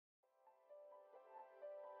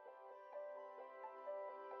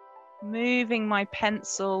moving my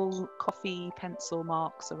coffee pencil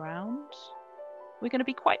marks around. We're going to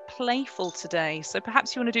be quite playful today. So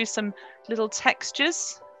perhaps you want to do some little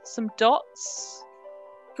textures, some dots.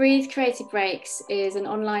 Breathe Creative Breaks is an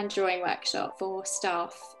online drawing workshop for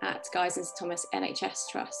staff at Guy's and St Thomas NHS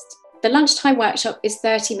Trust. The lunchtime workshop is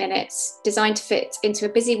 30 minutes, designed to fit into a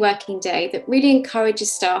busy working day that really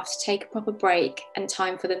encourages staff to take a proper break and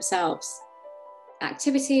time for themselves.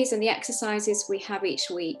 Activities and the exercises we have each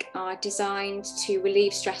week are designed to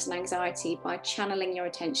relieve stress and anxiety by channeling your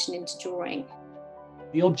attention into drawing.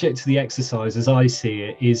 The object of the exercise, as I see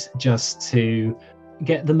it, is just to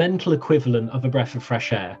get the mental equivalent of a breath of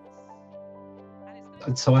fresh air.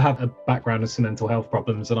 So I have a background in some mental health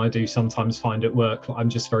problems, and I do sometimes find at work I'm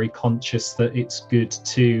just very conscious that it's good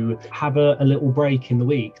to have a little break in the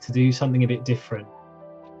week, to do something a bit different.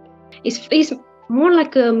 It's more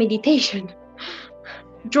like a meditation,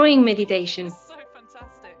 drawing meditation. So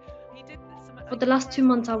fantastic. He did For the last 2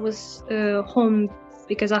 months I was home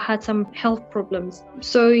because I had some health problems.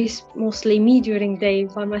 So it's mostly me during the day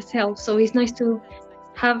by myself. So it's nice to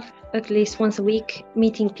have at least once a week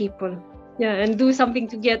meeting people. Yeah, and do something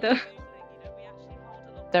together.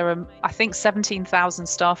 There are, I think, 17,000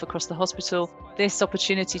 staff across the hospital. This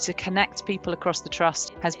opportunity to connect people across the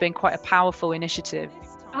trust has been quite a powerful initiative.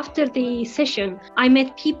 After the session, I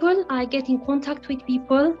met people, I get in contact with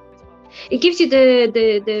people. It gives you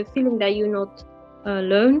the feeling that you're not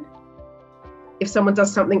alone. If someone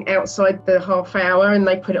does something outside the half hour and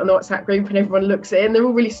they put it on the WhatsApp group and everyone looks at it, and they're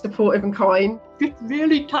all really supportive and kind. Just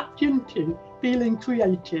really tapped into feeling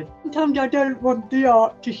creative. Sometimes I don't want the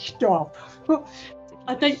art to stop.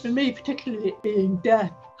 I think for me, particularly it being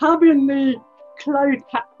deaf, having the closed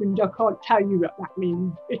captions, I can't tell you what that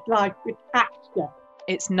means. It's like it's access.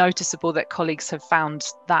 It's noticeable that colleagues have found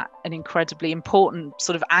that an incredibly important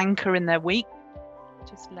sort of anchor in their week.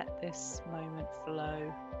 Just let this moment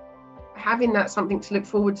flow. Having that something to look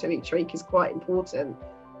forward to each week is quite important.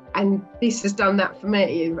 And this has done that for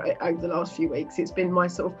me over the last few weeks. It's been my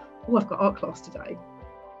sort of, oh, I've got art class today.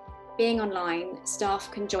 Being online,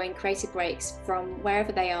 staff can join Creative Breaks from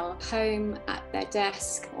wherever they are, home, at their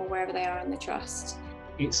desk, or wherever they are in the trust.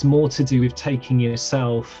 It's more to do with taking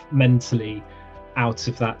yourself mentally out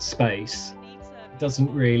of that space. It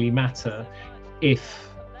doesn't really matter if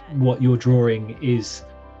what you're drawing is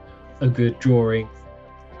a good drawing.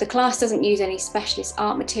 The class doesn't use any specialist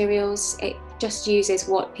art materials. It just uses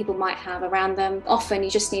what people might have around them. Often you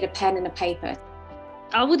just need a pen and a paper.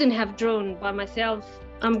 I wouldn't have drawn by myself.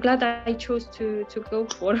 I'm glad I chose to go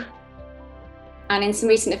for. And in some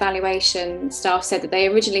recent evaluation, staff said that they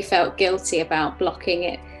originally felt guilty about blocking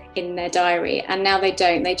it in their diary, and now they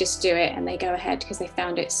don't. They just do it and they go ahead because they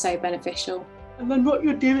found it so beneficial. And then what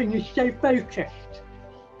you're doing is so focused.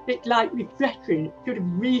 It's like refreshing. It sort of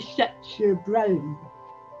resets your brain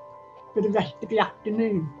for the rest of the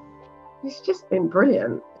afternoon. It's just been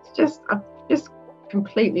brilliant. I've just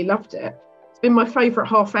completely loved it. It's been my favourite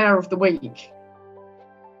half hour of the week.